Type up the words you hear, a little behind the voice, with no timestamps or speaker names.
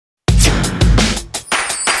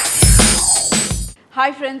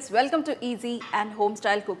Hi friends, welcome to Easy and Home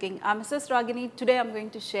Style Cooking. I'm Mrs. Ragini. Today I'm going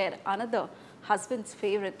to share another husband's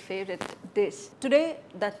favorite dish. Today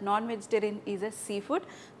that non-vegetarian is a seafood,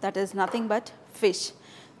 that is nothing but fish.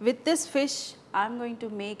 With this fish I'm going to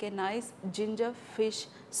make a nice ginger fish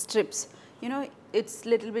strips. You know, it's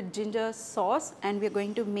little bit ginger sauce and we are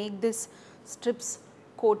going to make this strips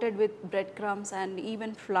coated with breadcrumbs and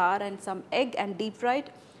even flour and some egg and deep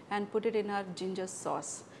fried and put it in our ginger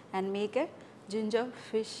sauce and make a ginger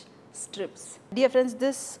fish strips. Dear friends,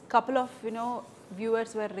 this couple of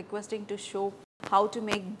viewers were requesting to show how to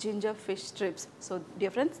make ginger fish strips. So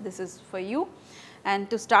dear friends, this is for you. And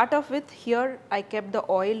to start off with, here I kept the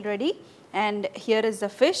oil ready and here is the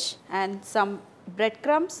fish and some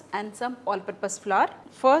breadcrumbs and some all-purpose flour.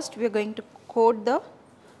 First we are going to coat the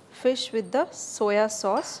fish with the soya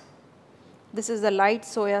sauce. This is the light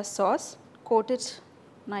soya sauce. Coat it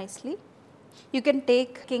nicely. You can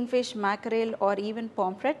take kingfish, mackerel or even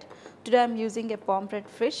pomfret. Today I am using a pomfret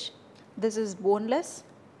fish. This is boneless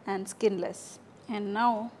and skinless. And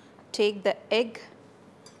now take the egg.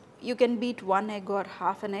 You can beat one egg or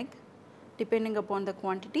half an egg depending upon the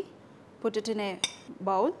quantity. Put it in a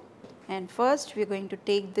bowl and first we are going to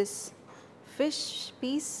take this fish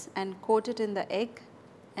piece and coat it in the egg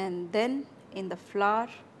and then in the flour,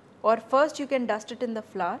 or first you can dust it in the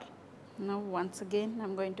flour. Now once again I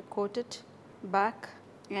am going to coat it back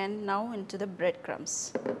and now into the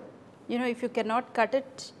breadcrumbs. You know, if you cannot cut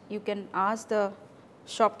it, you can ask the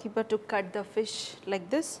shopkeeper to cut the fish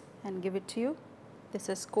like this and give it to you. This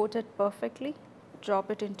is coated perfectly.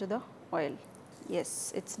 Drop it into the oil.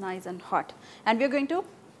 Yes, it's nice and hot. And we are going to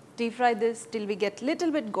deep fry this till we get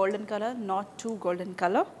little bit golden color, not too golden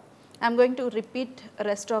color. I am going to repeat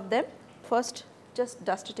rest of them. First just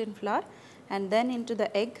dust it in flour and then into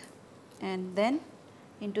the egg and then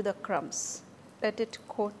into the crumbs. Let it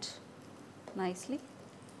coat nicely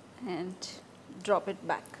and drop it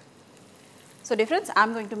back. So dear friends, I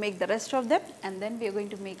am going to make the rest of them and then we are going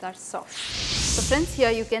to make our sauce. So friends, here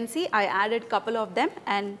you can see I added couple of them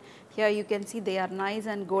and here you can see they are nice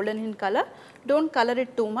and golden in color. Don't color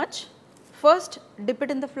it too much. First dip it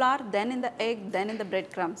in the flour, then in the egg, then in the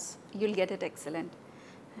breadcrumbs. You will get it excellent.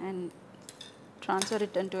 And transfer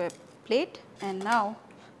it into a plate and now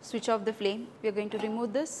switch off the flame. We are going to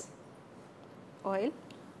remove this oil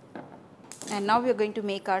and now we are going to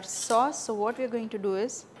make our sauce. So what we are going to do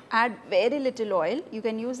is add very little oil. You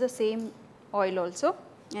can use the same oil also,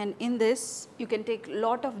 and in this you can take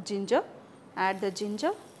lot of ginger. Add the ginger,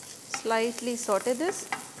 slightly saute this,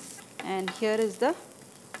 and here is the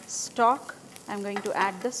stock. I am going to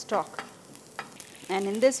add the stock, and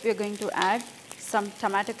in this we are going to add some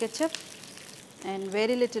tomato ketchup and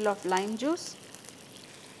very little of lime juice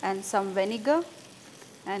and some vinegar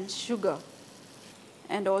and sugar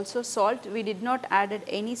and also salt. We did not added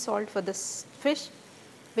any salt for this fish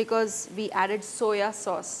because we added soya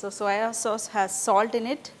sauce. So soya sauce has salt in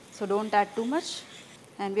it, so don't add too much.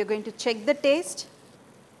 And we are going to check the taste.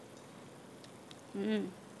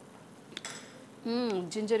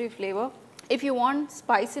 Gingery flavor. If you want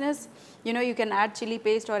spiciness, you can add chili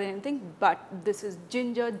paste or anything, but this is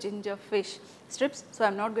ginger fish strips, so I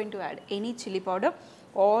am not going to add any chili powder,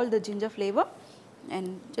 all the ginger flavor,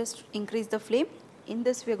 and just increase the flame. In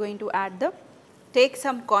this we are going to add take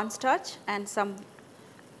some cornstarch and some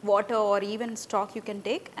water or even stock you can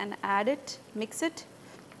take and add it, mix it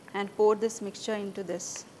and pour this mixture into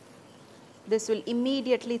this. This will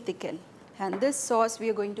immediately thicken, and this sauce we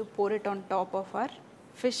are going to pour it on top of our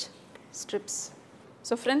fish strips.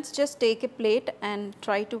 So friends, just take a plate and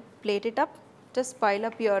try to plate it up. Just pile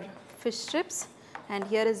up your fish strips and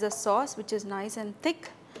here is the sauce which is nice and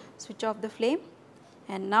thick. Switch off the flame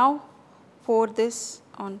and now pour this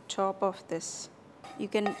on top of this. You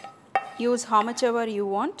can use how much ever you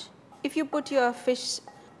want. If you put your fish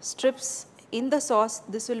strips in the sauce,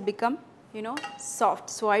 this will become soft.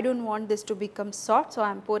 So I don't want this to become soft, so I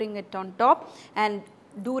am pouring it on top. And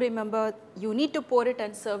do remember, you need to pour it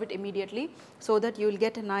and serve it immediately so that you will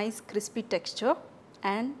get a nice crispy texture.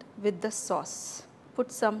 And with the sauce,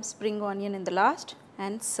 put some spring onion in the last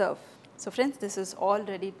and serve. So friends, this is all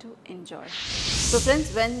ready to enjoy. So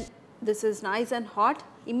friends, when this is nice and hot,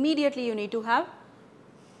 immediately you need to have,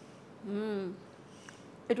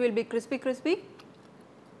 it will be crispy,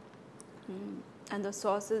 and the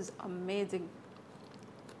sauce is amazing.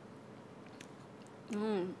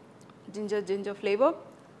 Ginger flavor,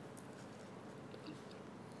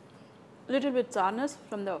 little bit sourness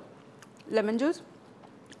from the lemon juice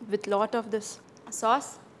with lot of this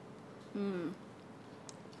sauce.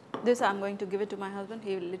 This I am going to give it to my husband,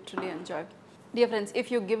 he will literally enjoy. Dear friends, if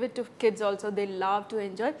you give it to kids also, they love to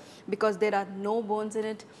enjoy because there are no bones in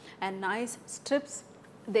it and nice strips,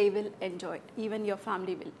 they will enjoy it. Even your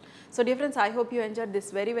family will. So dear friends, I hope you enjoyed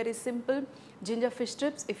this very simple ginger fish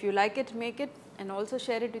strips. If you like it, make it and also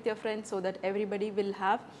share it with your friends so that everybody will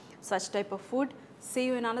have such type of food. See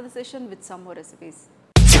you in another session with some more recipes.